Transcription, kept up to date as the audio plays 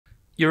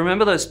You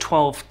remember those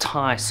 12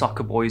 Thai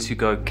soccer boys who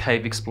go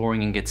cave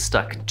exploring and get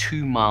stuck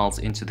 2 miles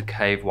into the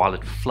cave while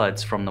it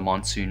floods from the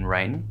monsoon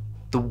rain?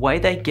 The way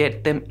they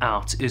get them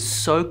out is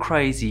so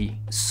crazy,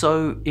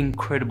 so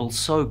incredible,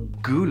 so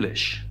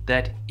ghoulish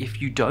that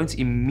if you don't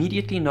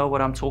immediately know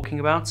what I'm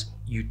talking about,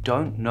 you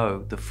don't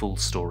know the full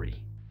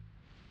story.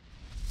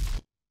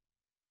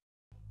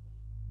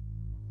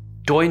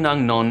 Doi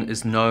Nang Non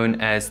is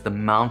known as the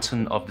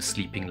Mountain of the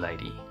Sleeping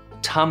Lady.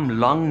 Tham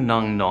Luang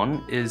Nang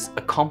Non is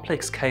a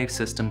complex cave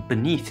system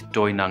beneath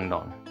Doi Nang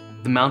Non.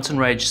 The mountain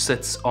range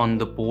sits on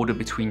the border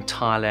between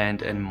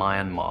Thailand and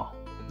Myanmar.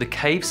 The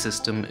cave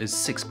system is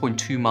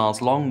 6.2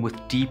 miles long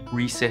with deep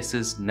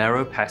recesses,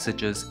 narrow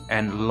passages,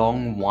 and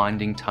long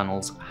winding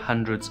tunnels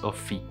hundreds of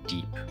feet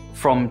deep.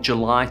 From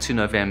July to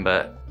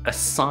November, a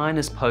sign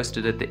is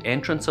posted at the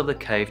entrance of the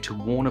cave to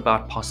warn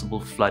about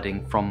possible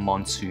flooding from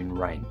monsoon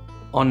rain.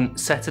 On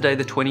Saturday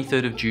the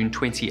 23rd of June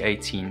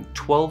 2018,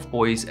 12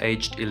 boys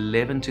aged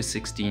 11 to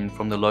 16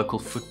 from the local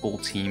football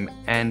team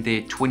and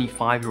their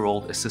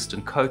 25-year-old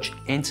assistant coach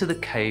enter the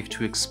cave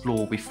to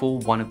explore before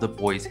one of the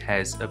boys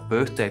has a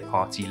birthday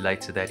party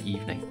later that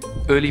evening.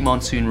 Early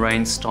monsoon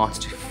rain starts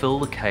to fill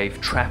the cave,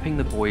 trapping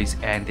the boys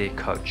and their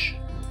coach.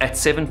 At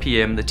 7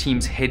 p.m, the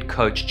team's head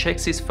coach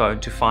checks his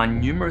phone to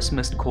find numerous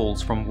missed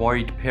calls from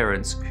worried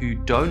parents who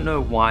don't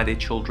know why their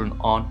children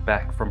aren't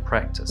back from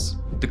practice.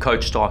 The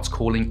coach starts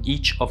calling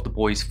each of the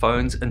boys'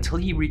 phones until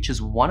he reaches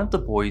one of the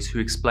boys who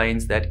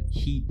explains that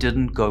he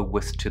didn't go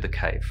with to the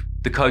cave.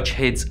 The coach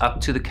heads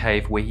up to the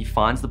cave where he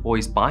finds the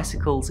boys'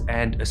 bicycles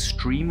and a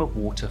stream of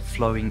water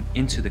flowing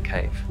into the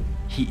cave.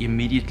 He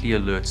immediately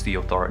alerts the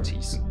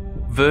authorities.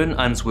 Vern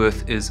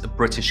Unsworth is a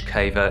British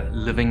caver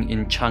living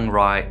in Chiang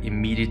Rai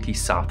immediately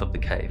south of the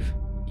cave.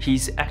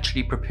 He's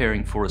actually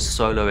preparing for a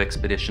solo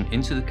expedition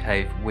into the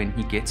cave when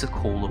he gets a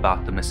call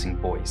about the missing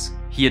boys.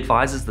 He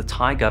advises the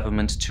Thai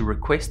government to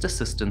request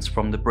assistance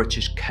from the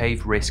British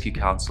Cave Rescue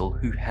Council,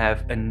 who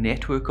have a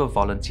network of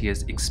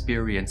volunteers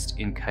experienced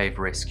in cave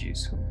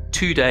rescues.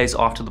 2 days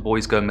after the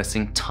boys go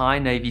missing, Thai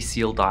Navy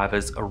SEAL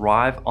divers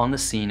arrive on the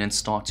scene and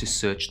start to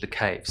search the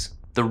caves.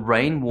 The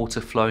rainwater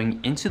flowing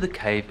into the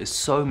cave is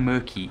so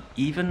murky,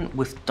 even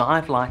with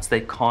dive lights they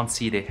can't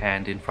see their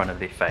hand in front of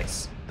their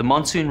face. The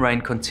monsoon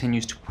rain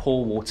continues to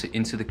pour water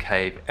into the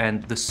cave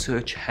and the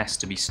search has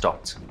to be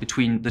stopped.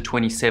 Between the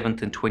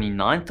 27th and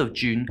 29th of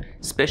June,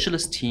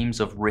 specialist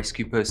teams of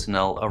rescue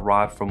personnel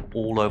arrive from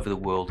all over the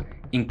world,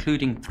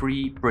 including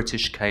 3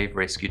 British cave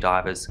rescue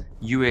divers,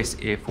 US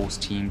Air Force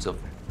teams of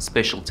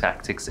Special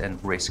Tactics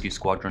and Rescue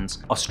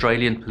Squadrons,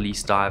 Australian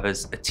police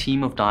divers, a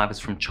team of divers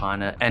from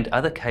China, and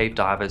other cave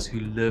divers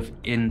who live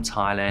in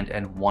Thailand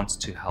and want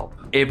to help.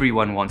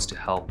 Everyone wants to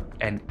help,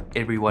 and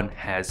everyone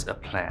has a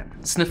plan.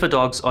 Sniffer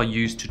dogs are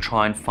used to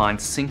try and find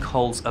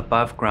sinkholes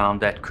above ground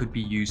that could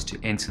be used to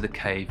enter the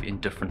cave in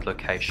different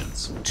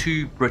locations.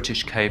 2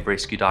 British cave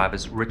rescue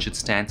divers, Richard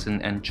Stanton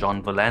and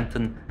John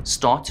Valanthan,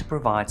 start to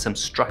provide some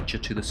structure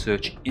to the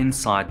search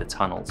inside the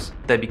tunnels.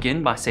 They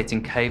begin by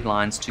setting cave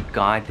lines to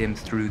guide them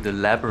through the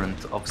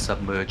labyrinth of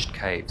submerged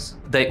caves.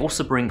 They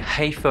also bring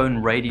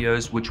Hayphone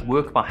radios, which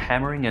work by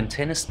hammering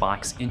antenna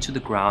spikes into the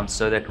ground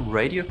so that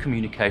radio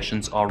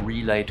communications are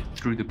relayed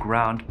through the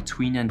ground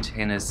between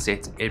antennas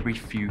set every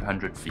few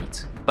hundred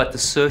feet. But the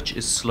search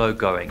is slow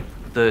going.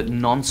 The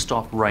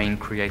non-stop rain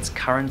creates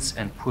currents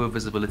and poor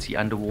visibility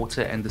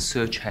underwater, and the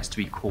search has to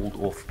be called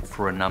off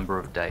for a number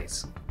of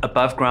days.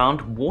 Above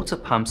ground, water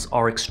pumps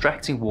are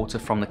extracting water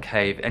from the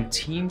cave, and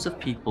teams of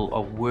people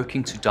are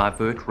working to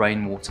divert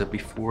rainwater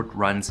before it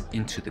runs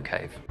into the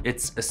cave.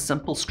 It's a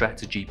simple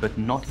strategy, but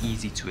not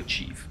easy to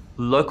achieve.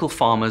 Local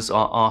farmers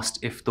are asked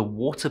if the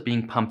water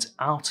being pumped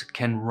out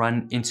can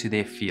run into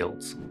their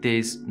fields.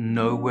 There's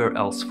nowhere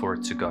else for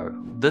it to go.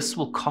 This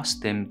will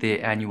cost them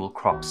their annual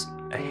crops,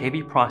 a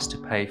heavy price to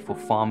pay for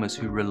farmers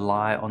who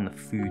rely on the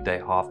food they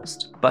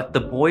harvest. But the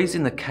boys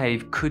in the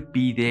cave could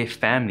be their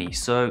family,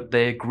 so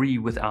they agree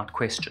without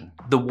question.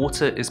 The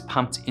water is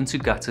pumped into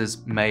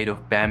gutters made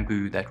of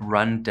bamboo that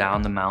run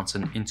down the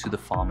mountain into the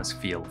farmers'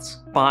 fields.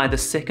 By the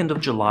 2nd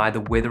of July, the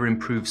weather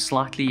improves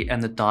slightly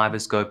and the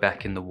divers go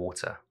back in the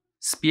water.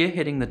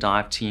 Spearheading the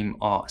dive team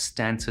are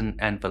Stanton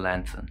and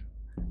Valanthan.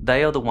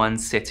 They are the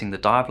ones setting the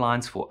dive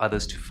lines for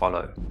others to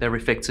follow. They're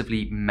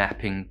effectively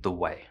mapping the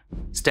way.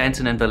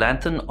 Stanton and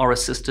Valanthan are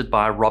assisted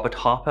by Robert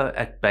Harper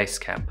at Base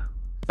Camp.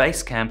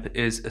 Base Camp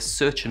is a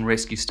search and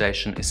rescue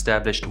station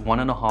established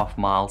 1.5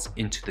 miles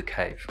into the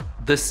cave.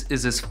 This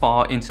is as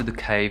far into the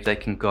cave they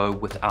can go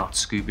without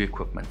scuba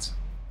equipment.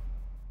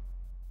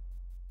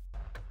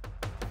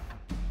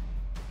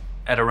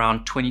 At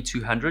around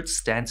 2200,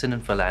 Stanton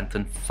and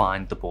Valanthan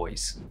find the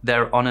boys.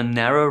 They're on a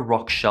narrow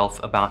rock shelf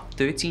about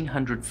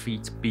 1300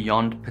 feet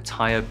beyond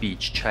Pattaya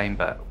Beach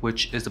Chamber,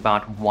 which is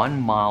about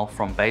 1 mile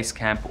from base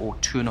camp or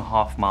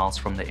 2.5 miles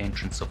from the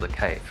entrance of the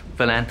cave.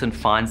 Valanthan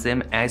finds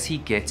them as he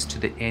gets to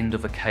the end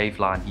of a cave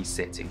line he's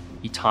setting.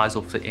 He ties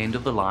off the end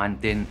of the line,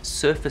 then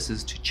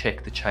surfaces to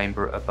check the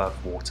chamber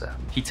above water.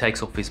 He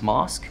takes off his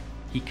mask.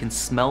 He can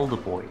smell the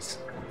boys.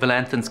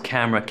 Valanthen's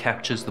camera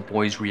captures the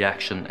boys'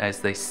 reaction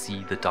as they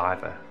see the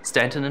diver.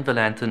 Stanton and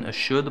Valanthen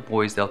assure the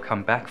boys they'll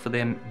come back for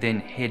them, then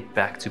head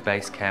back to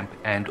base camp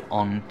and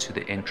on to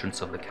the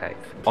entrance of the cave.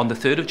 On the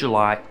 3rd of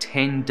July,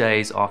 10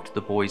 days after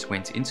the boys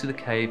went into the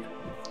cave,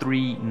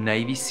 3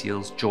 Navy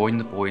SEALs join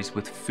the boys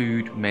with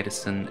food,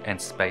 medicine, and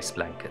space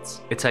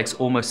blankets. It takes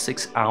almost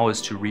 6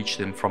 hours to reach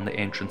them from the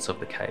entrance of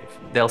the cave.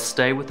 They'll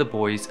stay with the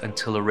boys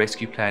until a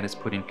rescue plan is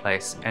put in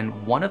place,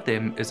 and one of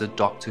them is a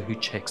doctor who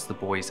checks the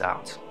boys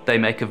out. They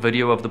make a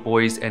video of the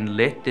boys and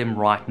let them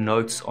write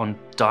notes on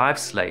dive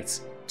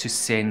slates to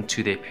send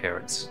to their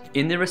parents.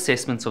 In their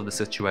assessments of the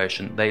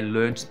situation, they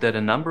learned that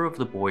a number of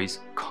the boys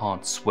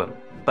can't swim,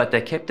 but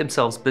they kept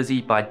themselves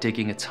busy by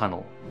digging a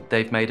tunnel.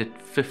 They've made it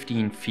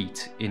 15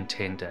 feet in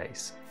 10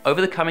 days.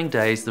 Over the coming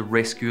days, the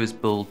rescuers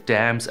build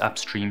dams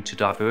upstream to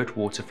divert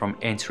water from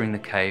entering the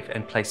cave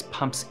and place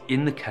pumps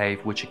in the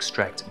cave which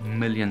extract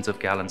millions of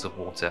gallons of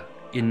water,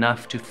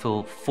 enough to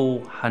fill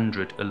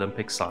 400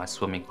 Olympic-sized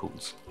swimming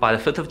pools. By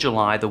the 5th of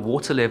July, the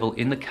water level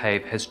in the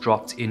cave has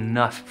dropped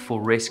enough for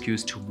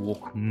rescuers to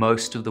walk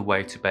most of the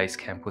way to base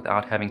camp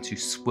without having to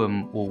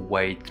swim or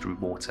wade through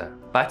water.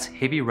 But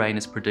heavy rain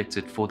is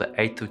predicted for the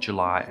 8th of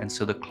July, and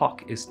so the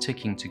clock is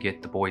ticking to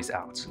get the boys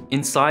out.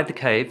 Inside the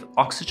cave,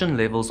 oxygen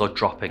levels are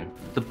dropping.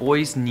 The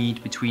boys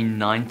need between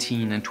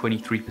 19 and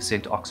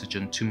 23%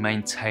 oxygen to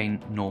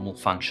maintain normal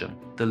function.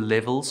 The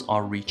levels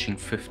are reaching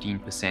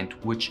 15%,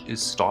 which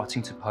is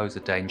starting to pose a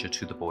danger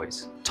to the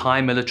boys. Thai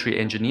military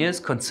engineers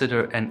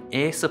consider an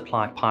air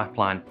supply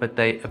pipeline, but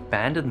they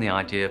abandon the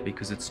idea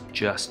because it's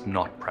just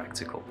not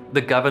practical.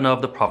 The governor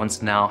of the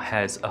province now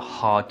has a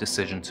hard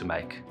decision to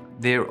make.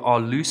 There are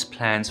loose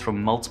plans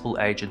from multiple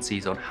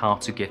agencies on how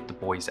to get the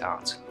boys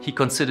out. He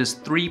considers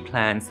 3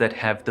 plans that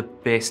have the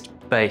best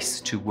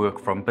base to work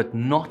from, but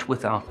not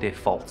without their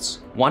faults.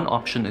 One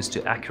option is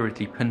to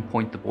accurately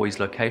pinpoint the boys'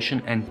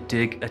 location and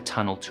dig a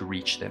tunnel to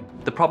reach them.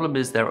 The problem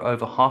is they're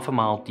over half a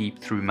mile deep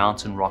through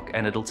mountain rock,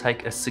 and it'll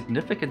take a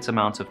significant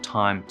amount of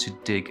time to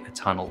dig a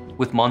tunnel.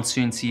 With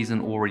monsoon season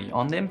already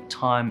on them,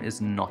 time is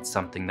not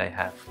something they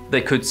have.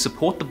 They could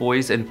support the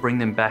boys and bring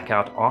them back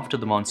out after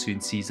the monsoon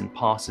season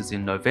passes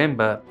in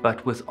November,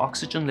 but with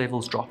oxygen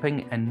levels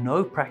dropping and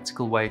no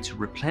practical way to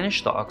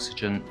replenish the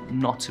oxygen,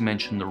 not to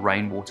mention the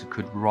rainwater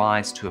could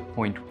rise to a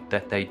point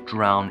that they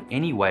drown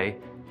anyway,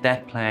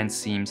 that plan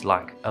seems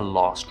like a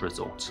last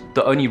resort.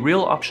 The only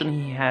real option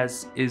he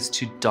has is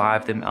to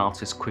dive them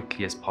out as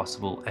quickly as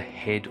possible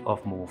ahead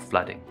of more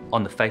flooding.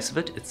 On the face of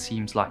it, it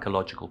seems like a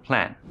logical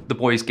plan. The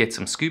boys get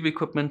some scuba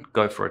equipment,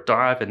 go for a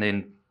dive, and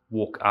then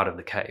walk out of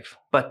the cave.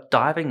 But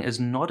diving is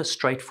not a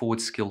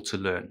straightforward skill to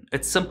learn.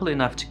 It's simple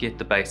enough to get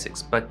the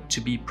basics, but to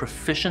be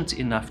proficient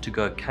enough to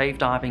go cave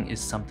diving is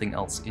something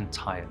else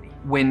entirely.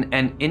 When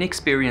an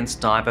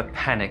inexperienced diver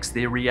panics,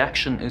 their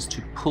reaction is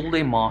to pull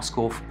their mask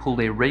off, pull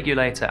their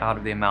regulator out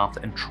of their mouth,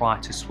 and try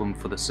to swim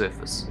for the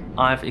surface.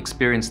 I've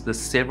experienced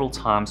this several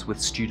times with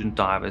student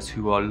divers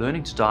who are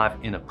learning to dive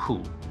in a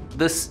pool.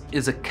 This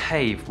is a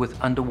cave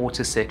with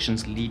underwater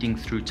sections leading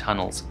through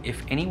tunnels.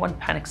 If anyone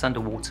panics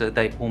underwater,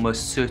 they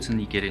almost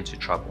certainly get into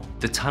trouble.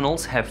 The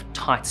tunnels have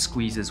tight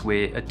squeezes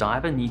where a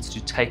diver needs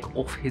to take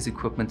off his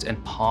equipment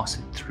and pass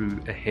it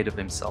through ahead of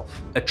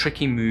himself. A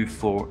tricky move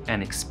for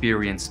an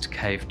experienced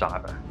cave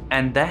diver.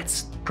 And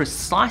that's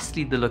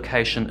precisely the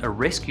location a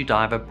rescue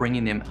diver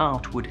bringing them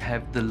out would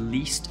have the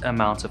least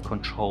amount of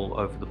control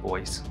over the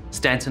boys.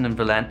 Stanton and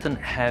Valanthen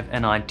have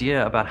an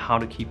idea about how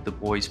to keep the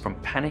boys from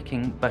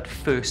panicking, but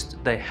first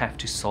they have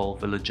to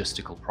solve a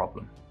logistical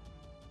problem.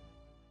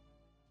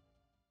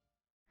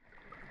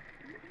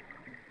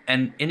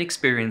 An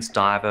inexperienced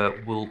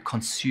diver will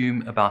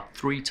consume about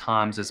 3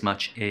 times as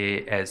much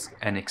air as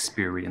an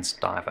experienced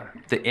diver.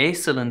 The air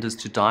cylinders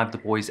to dive the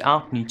boys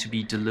out need to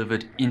be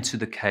delivered into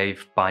the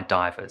cave by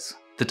divers.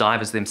 The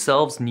divers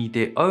themselves need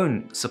their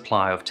own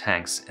supply of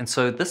tanks, and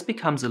so this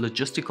becomes a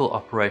logistical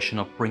operation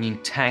of bringing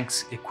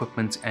tanks,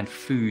 equipment, and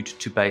food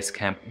to base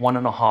camp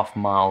 1.5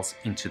 miles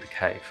into the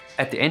cave.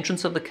 At the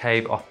entrance of the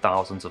cave are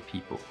thousands of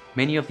people.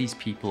 Many of these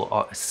people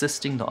are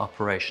assisting the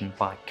operation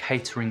by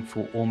catering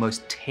for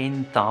almost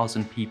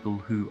 10,000 people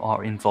who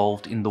are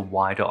involved in the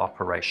wider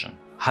operation.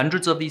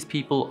 Hundreds of these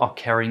people are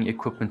carrying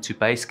equipment to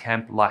base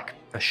camp like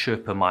a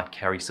Sherpa might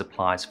carry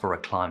supplies for a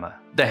climber.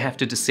 They have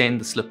to descend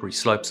the slippery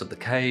slopes of the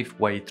cave,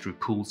 wade through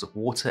pools of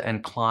water,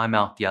 and climb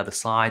out the other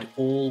side,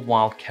 all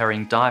while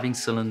carrying diving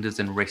cylinders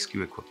and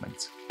rescue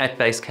equipment. At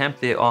base camp,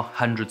 there are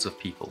hundreds of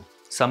people.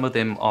 Some of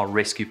them are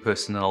rescue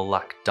personnel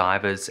like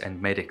divers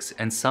and medics,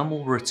 and some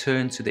will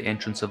return to the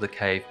entrance of the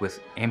cave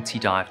with empty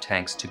dive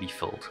tanks to be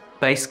filled.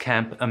 Base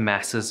camp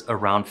amasses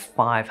around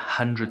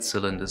 500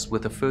 cylinders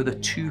with a further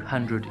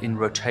 200 in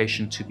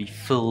rotation to be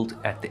filled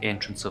at the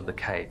entrance of the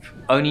cave.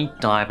 Only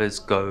divers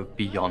go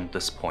beyond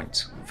this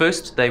point.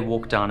 First, they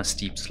walk down a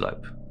steep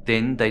slope.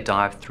 Then they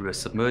dive through a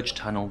submerged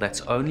tunnel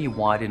that's only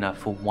wide enough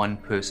for one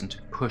person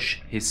to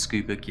push his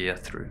scuba gear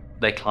through.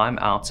 They climb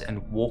out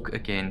and walk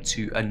again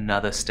to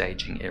another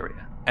staging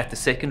area. At the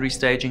secondary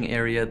staging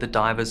area, the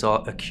divers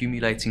are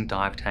accumulating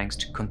dive tanks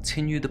to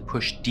continue the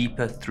push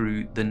deeper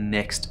through the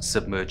next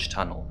submerged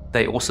tunnel.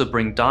 They also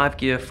bring dive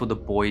gear for the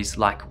boys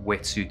like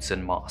wetsuits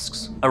and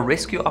masks. A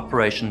rescue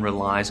operation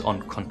relies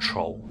on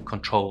control.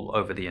 Control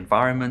over the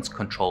environment,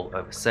 control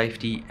over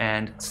safety,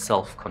 and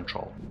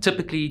self-control.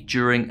 Typically,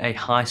 during a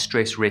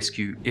high-stress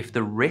rescue, if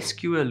the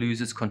rescuer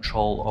loses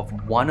control of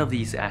one of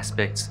these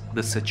aspects,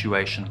 the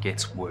situation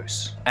gets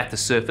worse. At the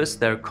surface,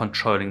 they're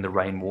controlling the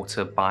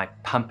rainwater by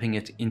pumping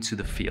it into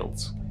the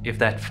fields. If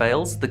that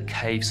fails, the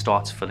cave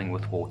starts filling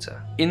with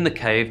water. In the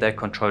cave, they're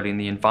controlling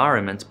the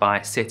environment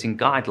by setting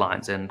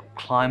guidelines, and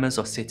climbers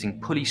are setting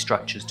pulley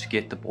structures to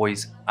get the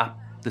boys up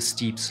the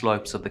steep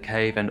slopes of the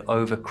cave and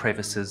over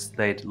crevices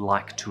they'd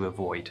like to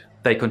avoid.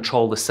 They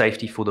control the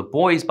safety for the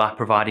boys by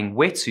providing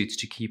wetsuits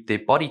to keep their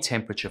body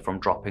temperature from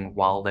dropping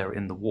while they're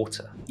in the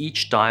water.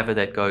 Each diver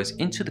that goes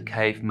into the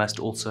cave must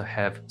also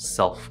have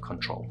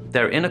self-control.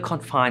 They're in a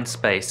confined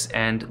space,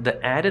 and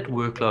the added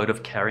workload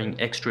of carrying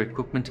extra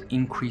equipment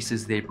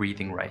increases their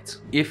breathing rate.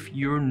 If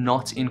you're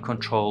not in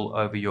control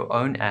over your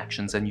own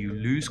actions and you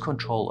lose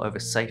control over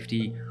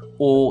safety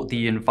or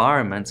the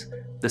environment,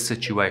 the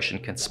situation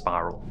can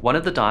spiral. One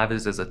of the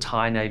divers is a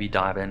Thai Navy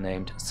diver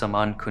named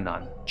Saman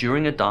Kunan.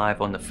 During a dive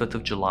on the 5th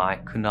of July,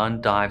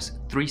 Kunan dives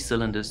 3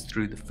 cylinders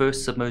through the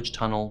first submerged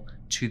tunnel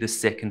to the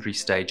secondary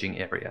staging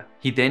area.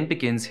 He then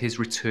begins his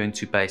return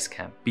to base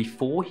camp.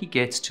 Before he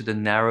gets to the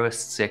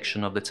narrowest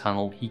section of the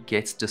tunnel, he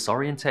gets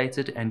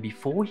disorientated, and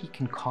before he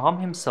can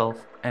calm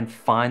himself and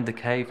find the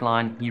cave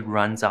line, he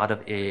runs out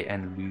of air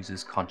and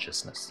loses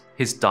consciousness.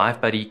 His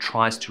dive buddy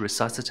tries to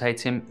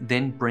resuscitate him,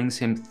 then brings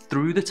him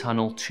through the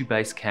tunnel to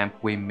base camp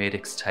where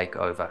medics take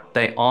over.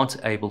 They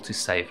aren't able to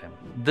save him.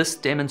 This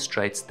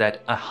demonstrates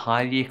that a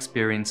highly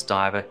experienced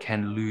diver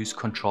can lose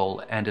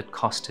control, and it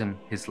cost him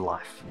his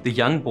life. The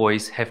young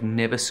boys have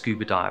never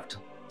scuba dived.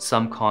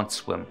 Some can't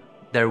swim.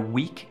 They're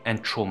weak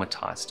and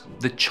traumatized.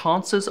 The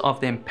chances of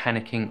them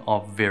panicking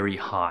are very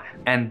high.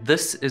 And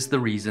this is the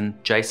reason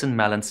Jason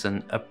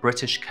Mallinson, a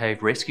British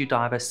cave rescue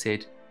diver,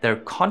 said they're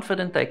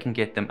confident they can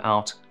get them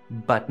out,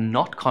 but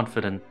not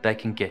confident they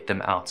can get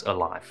them out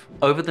alive.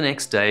 Over the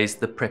next days,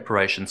 the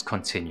preparations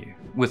continue.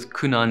 With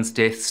Kunan's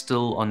death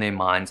still on their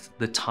minds,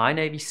 the Thai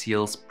Navy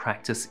SEALs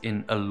practice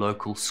in a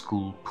local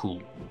school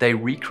pool. They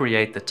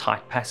recreate the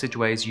tight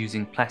passageways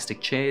using plastic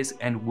chairs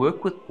and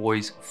work with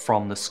boys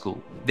from the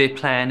school. Their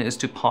plan is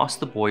to pass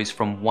the boys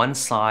from one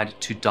side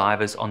to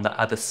divers on the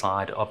other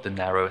side of the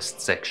narrowest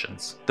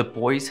sections. The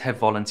boys have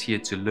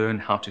volunteered to learn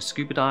how to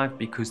scuba dive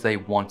because they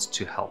want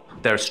to help.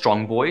 They're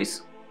strong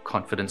boys,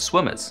 confident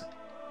swimmers,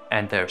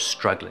 and they're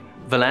struggling.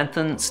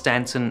 Valanthan,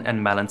 Stanton, and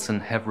Mallinson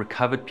have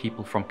recovered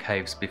people from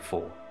caves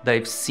before.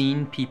 They've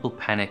seen people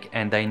panic,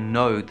 and they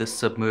know this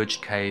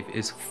submerged cave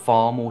is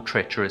far more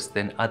treacherous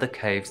than other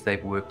caves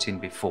they've worked in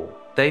before.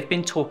 They've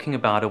been talking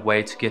about a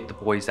way to get the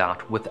boys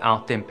out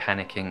without them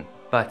panicking,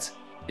 but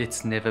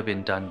it's never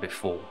been done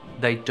before.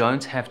 They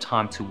don't have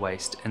time to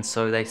waste, and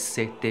so they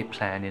set their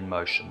plan in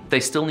motion. They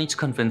still need to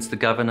convince the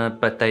governor,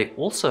 but they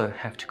also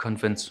have to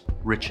convince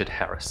Richard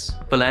Harris.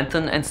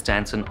 Valanthan and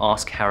Stanton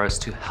ask Harris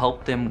to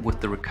help them with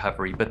the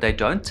recovery, but they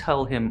don't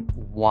tell him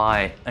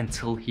why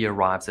until he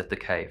arrives at the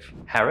cave.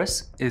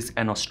 Harris is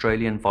an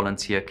Australian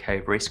volunteer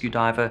cave rescue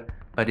diver,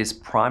 but his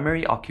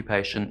primary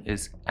occupation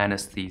is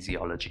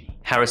anesthesiology.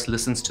 Harris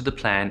listens to the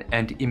plan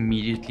and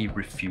immediately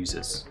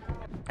refuses.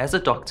 As a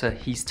doctor,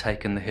 he's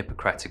taken the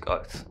Hippocratic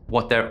Oath.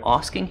 What they're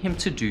asking him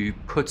to do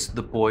puts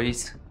the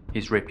boys,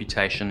 his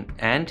reputation,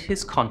 and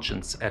his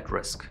conscience at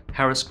risk.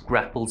 Harris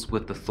grapples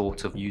with the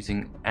thought of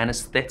using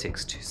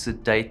anesthetics to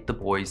sedate the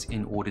boys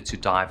in order to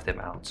dive them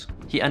out.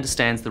 He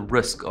understands the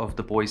risk of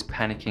the boys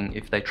panicking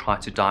if they try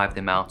to dive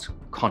them out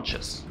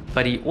conscious,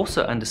 but he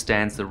also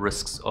understands the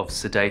risks of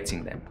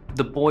sedating them.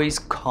 The boys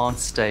can't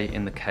stay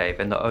in the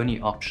cave, and the only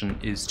option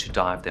is to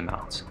dive them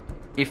out.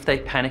 If they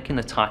panic in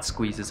the tight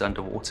squeezes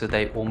underwater,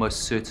 they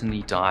almost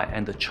certainly die,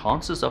 and the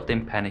chances of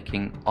them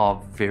panicking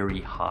are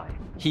very high.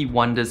 He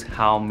wonders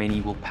how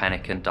many will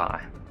panic and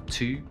die.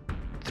 2,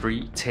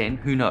 3, 10,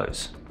 who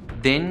knows?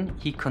 Then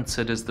he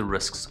considers the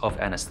risks of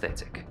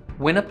anesthetic.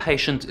 When a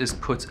patient is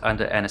put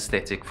under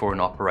anesthetic for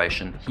an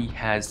operation, he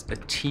has a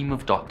team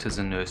of doctors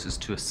and nurses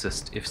to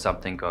assist if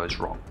something goes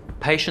wrong.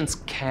 Patients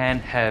can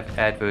have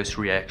adverse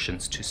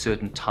reactions to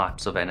certain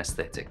types of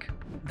anesthetic.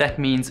 That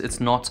means it's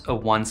not a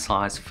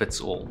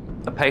one-size-fits-all.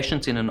 A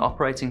patient in an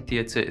operating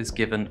theatre is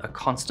given a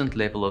constant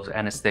level of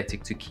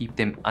anesthetic to keep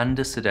them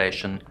under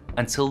sedation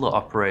until the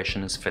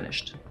operation is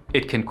finished.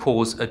 It can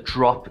cause a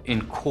drop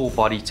in core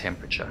body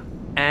temperature,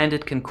 and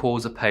it can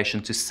cause a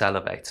patient to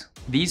salivate.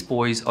 These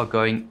boys are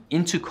going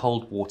into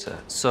cold water,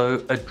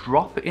 so a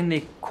drop in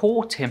their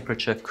core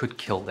temperature could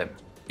kill them.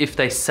 If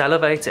they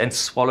salivate and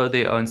swallow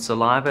their own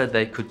saliva,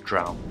 they could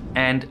drown.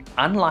 And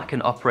unlike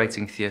an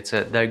operating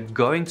theatre, they're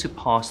going to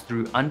pass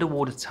through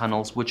underwater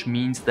tunnels, which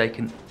means they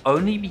can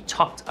only be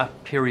topped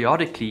up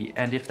periodically,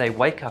 and if they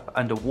wake up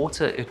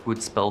underwater, it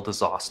would spell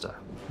disaster.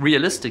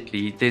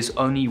 Realistically, there's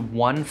only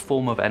one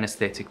form of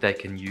anesthetic they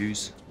can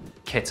use,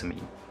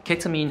 ketamine.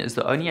 Ketamine is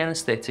the only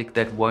anesthetic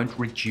that won't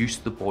reduce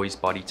the boy's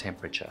body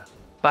temperature.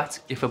 But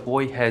if a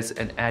boy has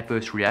an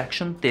adverse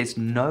reaction, there's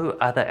no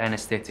other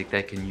anesthetic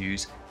they can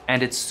use,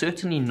 and it's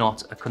certainly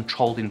not a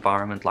controlled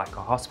environment like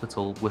a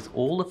hospital with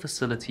all the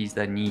facilities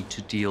they need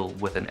to deal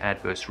with an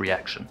adverse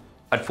reaction.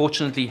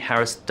 Unfortunately,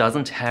 Harris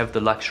doesn't have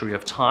the luxury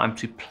of time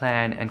to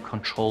plan and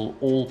control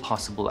all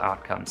possible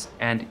outcomes,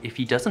 and if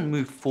he doesn't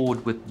move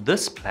forward with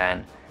this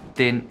plan,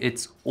 then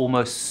it's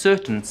almost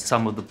certain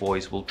some of the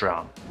boys will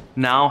drown.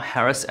 Now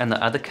Harris and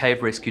the other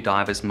cave rescue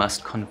divers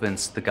must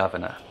convince the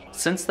governor.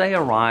 Since they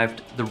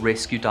arrived, the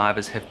rescue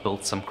divers have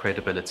built some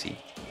credibility.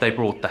 They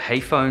brought the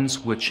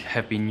hayphones, which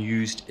have been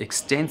used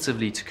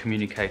extensively to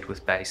communicate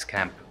with base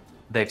camp.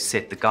 They've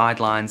set the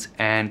guidelines,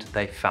 and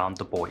they found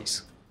the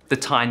boys. The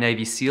Thai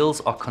Navy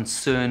SEALs are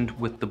concerned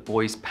with the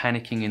boys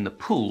panicking in the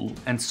pool,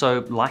 and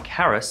so, like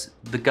Harris,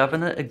 the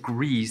governor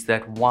agrees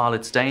that while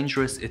it's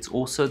dangerous, it's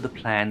also the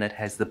plan that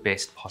has the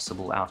best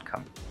possible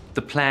outcome.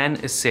 The plan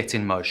is set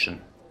in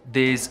motion.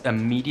 There's a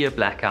media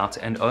blackout,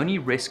 and only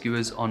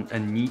rescuers on a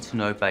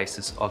need-to-know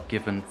basis are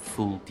given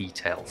full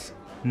details.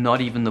 Not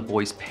even the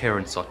boys'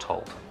 parents are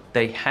told.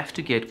 They have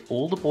to get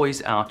all the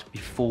boys out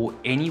before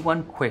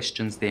anyone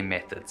questions their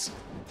methods.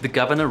 The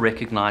governor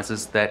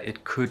recognizes that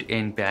it could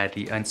end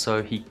badly, and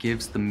so he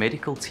gives the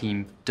medical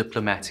team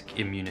diplomatic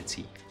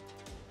immunity.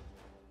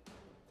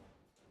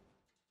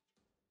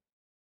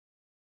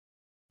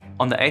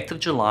 On the 8th of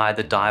July,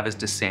 the divers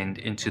descend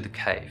into the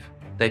cave.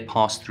 They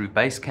pass through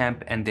base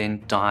camp and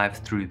then dive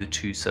through the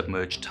 2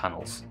 submerged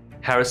tunnels.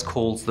 Harris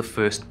calls the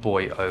first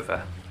boy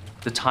over.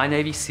 The Thai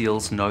Navy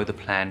SEALs know the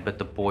plan, but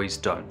the boys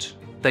don't.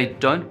 They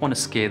don't want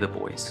to scare the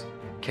boys.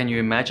 Can you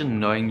imagine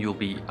knowing you'll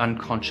be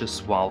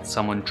unconscious while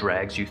someone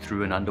drags you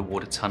through an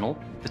underwater tunnel?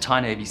 The Thai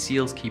Navy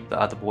SEALs keep the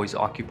other boys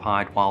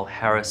occupied while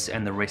Harris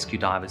and the rescue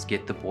divers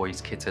get the boys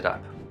kitted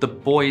up. The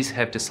boys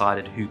have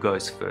decided who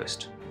goes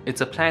first. It's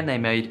a plan they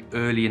made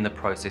early in the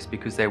process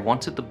because they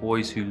wanted the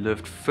boys who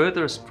lived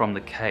furthest from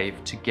the cave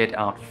to get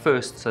out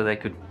first so they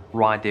could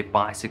ride their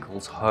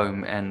bicycles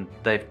home, and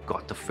they've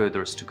got the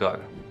furthest to go.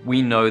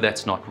 We know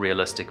that's not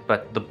realistic,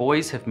 but the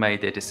boys have made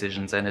their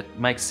decisions and it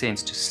makes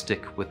sense to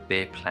stick with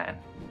their plan.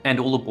 And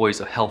all the boys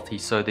are healthy,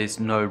 so there's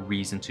no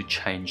reason to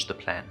change the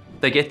plan.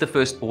 They get the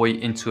first boy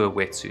into a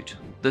wetsuit.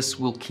 This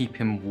will keep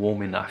him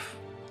warm enough.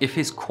 If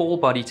his core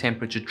body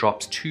temperature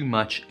drops too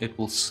much, it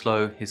will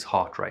slow his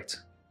heart rate.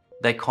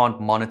 They can't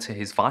monitor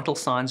his vital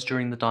signs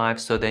during the dive,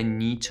 so they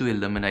need to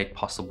eliminate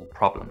possible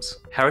problems.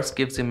 Harris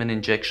gives him an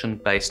injection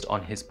based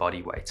on his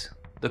body weight.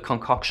 The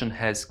concoction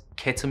has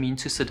ketamine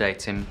to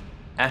sedate him,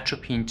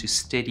 atropine to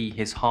steady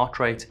his heart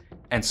rate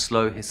and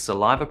slow his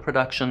saliva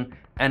production,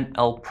 and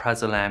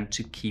alprazolam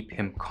to keep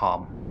him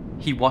calm.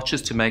 He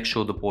watches to make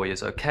sure the boy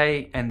is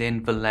okay, and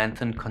then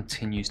Valanthan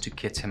continues to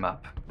kit him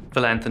up.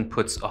 Valanthan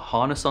puts a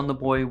harness on the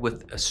boy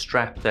with a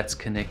strap that's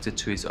connected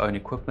to his own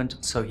equipment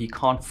so he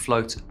can't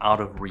float out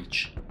of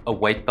reach, a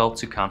weight belt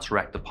to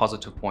counteract the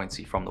positive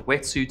buoyancy from the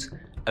wetsuit,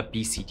 a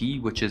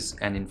BCD, which is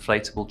an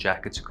inflatable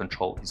jacket to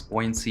control his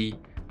buoyancy,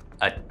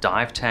 a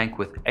dive tank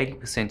with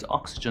 80%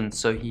 oxygen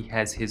so he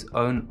has his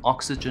own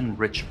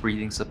oxygen-rich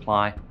breathing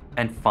supply,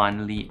 and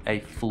finally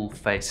a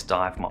full-face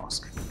dive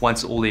mask.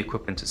 Once all the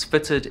equipment is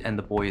fitted and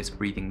the boy is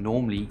breathing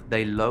normally,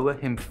 they lower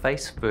him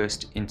face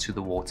first into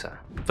the water.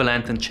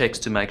 Valanthan checks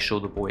to make sure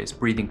the boy is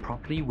breathing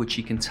properly, which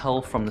he can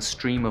tell from the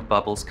stream of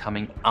bubbles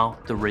coming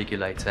out the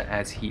regulator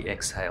as he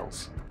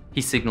exhales.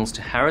 He signals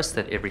to Harris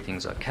that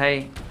everything's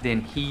okay,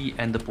 then he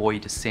and the boy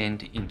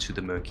descend into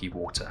the murky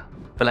water.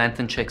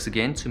 Valanthan checks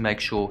again to make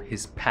sure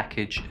his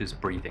package is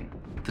breathing.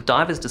 The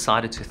divers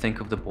decided to think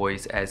of the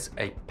boys as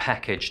a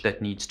package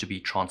that needs to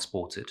be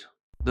transported.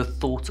 The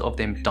thought of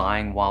them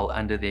dying while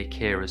under their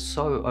care is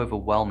so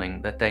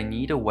overwhelming that they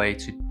need a way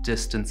to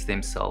distance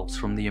themselves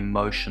from the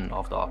emotion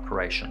of the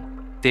operation.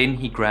 Then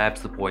he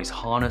grabs the boy's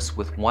harness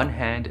with one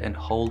hand and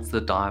holds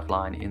the dive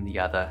line in the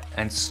other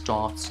and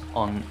starts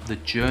on the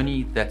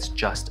journey that's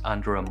just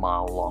under a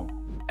mile long.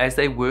 As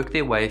they work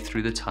their way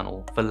through the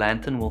tunnel,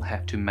 Valanthan will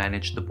have to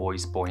manage the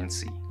boy's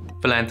buoyancy.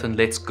 Valanthan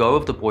lets go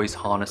of the boy's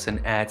harness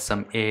and adds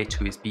some air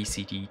to his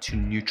BCD to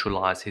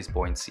neutralize his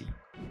buoyancy,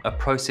 a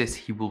process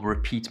he will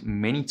repeat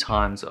many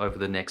times over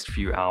the next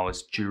few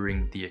hours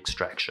during the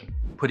extraction,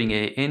 putting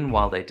air in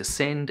while they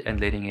descend and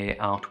letting air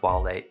out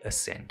while they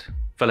ascend.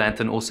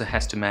 Valanthan also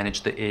has to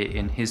manage the air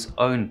in his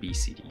own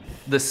BCD.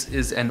 This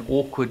is an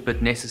awkward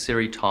but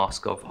necessary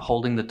task of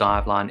holding the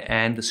dive line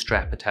and the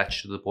strap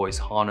attached to the boy's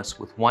harness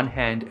with one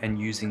hand and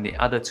using the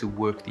other to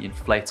work the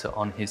inflator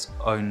on his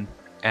own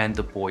and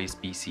the boy's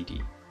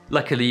BCD.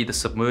 Luckily, the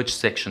submerged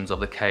sections of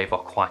the cave are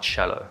quite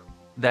shallow.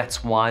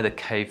 That's why the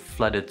cave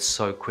flooded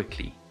so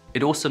quickly.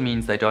 It also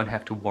means they don't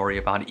have to worry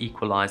about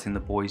equalizing the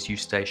boys'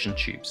 eustachian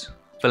tubes.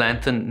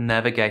 Valanthan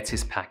navigates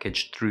his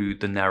package through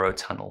the narrow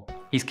tunnel.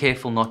 He's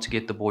careful not to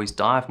get the boy's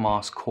dive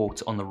mask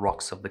caught on the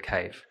rocks of the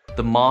cave.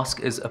 The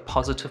mask is a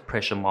positive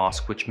pressure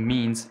mask, which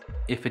means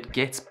if it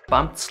gets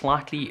bumped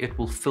slightly, it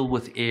will fill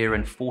with air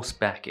and force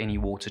back any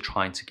water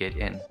trying to get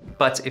in.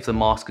 But if the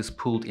mask is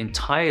pulled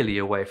entirely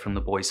away from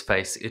the boy's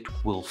face, it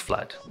will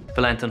flood.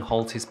 Valantin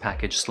holds his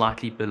package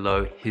slightly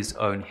below his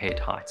own head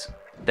height.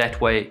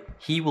 That way,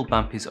 he will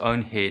bump his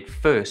own head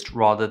first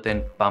rather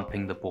than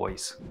bumping the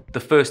boy's. The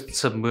first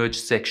submerged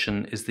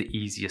section is the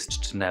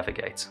easiest to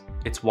navigate.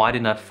 It's wide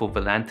enough for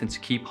Valantin to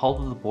keep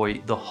hold of the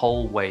boy the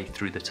whole way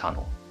through the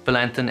tunnel.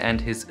 Valantin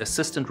and his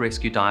assistant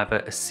rescue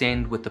diver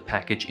ascend with the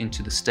package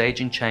into the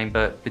staging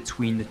chamber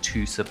between the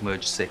two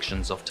submerged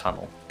sections of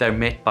tunnel. They're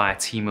met by a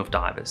team of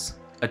divers.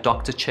 A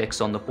doctor checks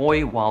on the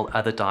boy while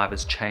other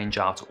divers change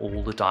out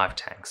all the dive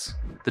tanks.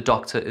 The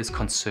doctor is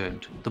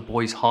concerned. The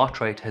boy's heart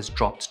rate has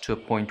dropped to a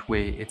point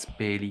where it's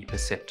barely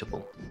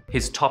perceptible.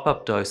 His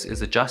top-up dose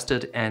is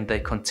adjusted and they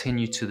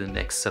continue to the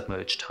next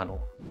submerged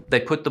tunnel. They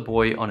put the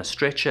boy on a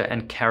stretcher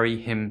and carry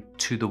him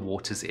to the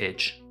water's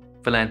edge.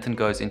 Valantin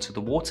goes into the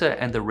water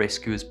and the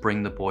rescuers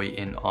bring the boy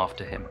in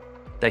after him.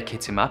 They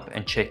kit him up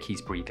and check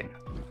his breathing.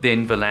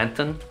 Then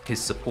Valantin,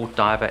 his support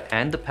diver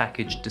and the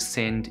package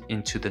descend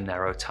into the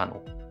narrow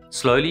tunnel.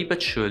 Slowly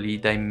but surely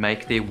they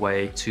make their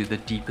way to the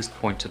deepest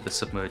point of the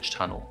submerged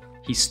tunnel.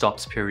 He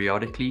stops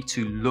periodically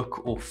to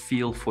look or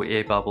feel for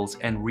air bubbles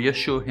and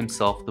reassure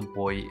himself the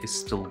boy is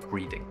still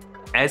breathing.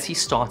 As he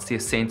starts the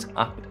ascent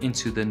up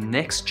into the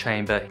next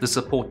chamber, the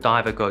support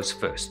diver goes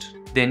first.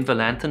 Then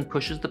Valantin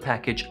pushes the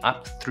package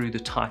up through the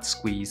tight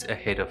squeeze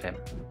ahead of him.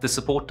 The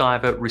support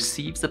diver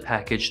receives the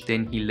package,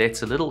 then he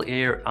lets a little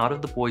air out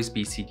of the boy's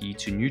BCD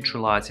to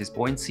neutralize his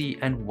buoyancy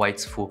and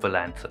waits for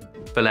Valantin.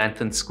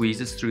 Valantin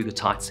squeezes through the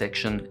tight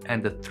section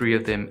and the three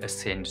of them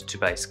ascend to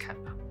base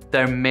camp.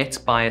 They're met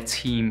by a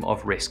team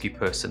of rescue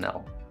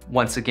personnel.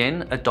 Once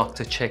again, a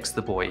doctor checks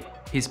the boy.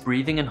 His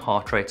breathing and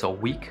heart rate are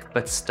weak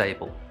but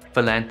stable.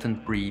 Valantin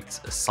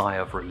breathes a sigh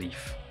of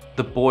relief.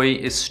 The boy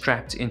is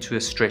strapped into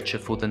a stretcher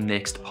for the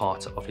next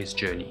part of his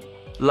journey.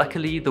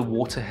 Luckily, the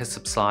water has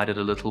subsided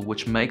a little,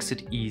 which makes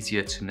it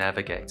easier to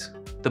navigate.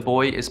 The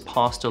boy is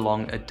passed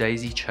along a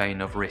daisy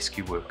chain of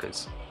rescue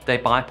workers. They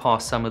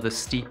bypass some of the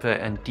steeper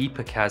and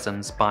deeper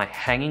chasms by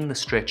hanging the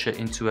stretcher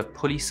into a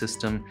pulley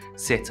system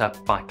set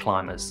up by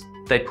climbers.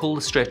 They pull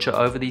the stretcher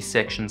over these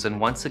sections and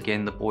once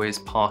again the boy is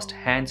passed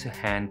hand to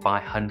hand by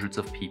hundreds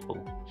of people.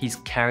 He's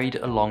carried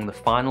along the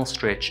final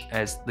stretch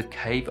as the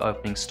cave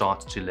opening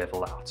starts to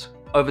level out.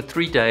 Over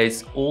 3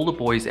 days, all the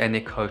boys and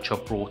their coach are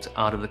brought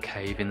out of the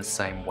cave in the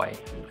same way.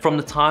 From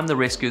the time the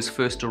rescuers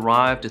first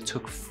arrived, it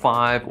took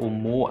 5 or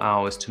more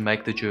hours to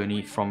make the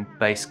journey from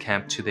base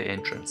camp to the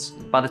entrance.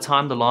 By the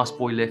time the last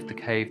boy left the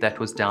cave, that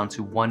was down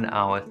to 1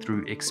 hour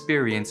through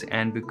experience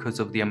and because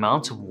of the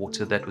amount of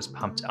water that was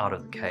pumped out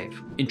of the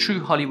cave. In true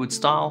Hollywood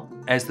style,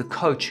 as the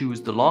coach, who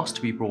was the last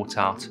to be brought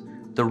out,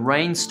 the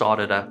rain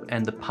started up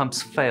and the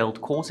pumps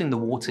failed, causing the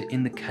water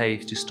in the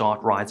cave to start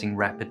rising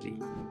rapidly.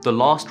 The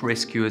last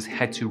rescuers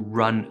had to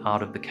run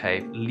out of the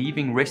cave,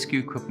 leaving rescue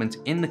equipment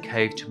in the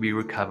cave to be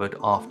recovered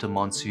after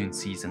monsoon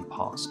season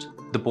passed.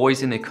 The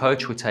boys and their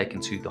coach were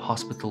taken to the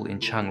hospital in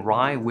Chiang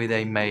Rai where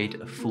they made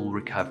a full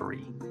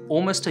recovery.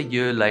 Almost a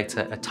year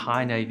later, a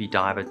Thai Navy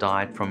diver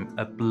died from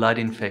a blood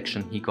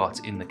infection he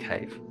got in the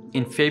cave.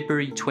 In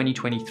February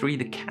 2023,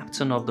 the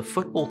captain of the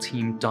football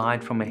team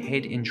died from a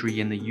head injury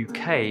in the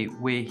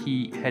UK where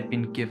he had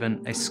been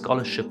given a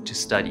scholarship to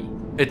study.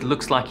 It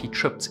looks like he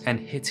tripped and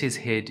hit his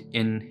head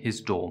in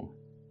his dorm.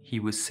 He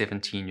was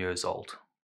 17 years old.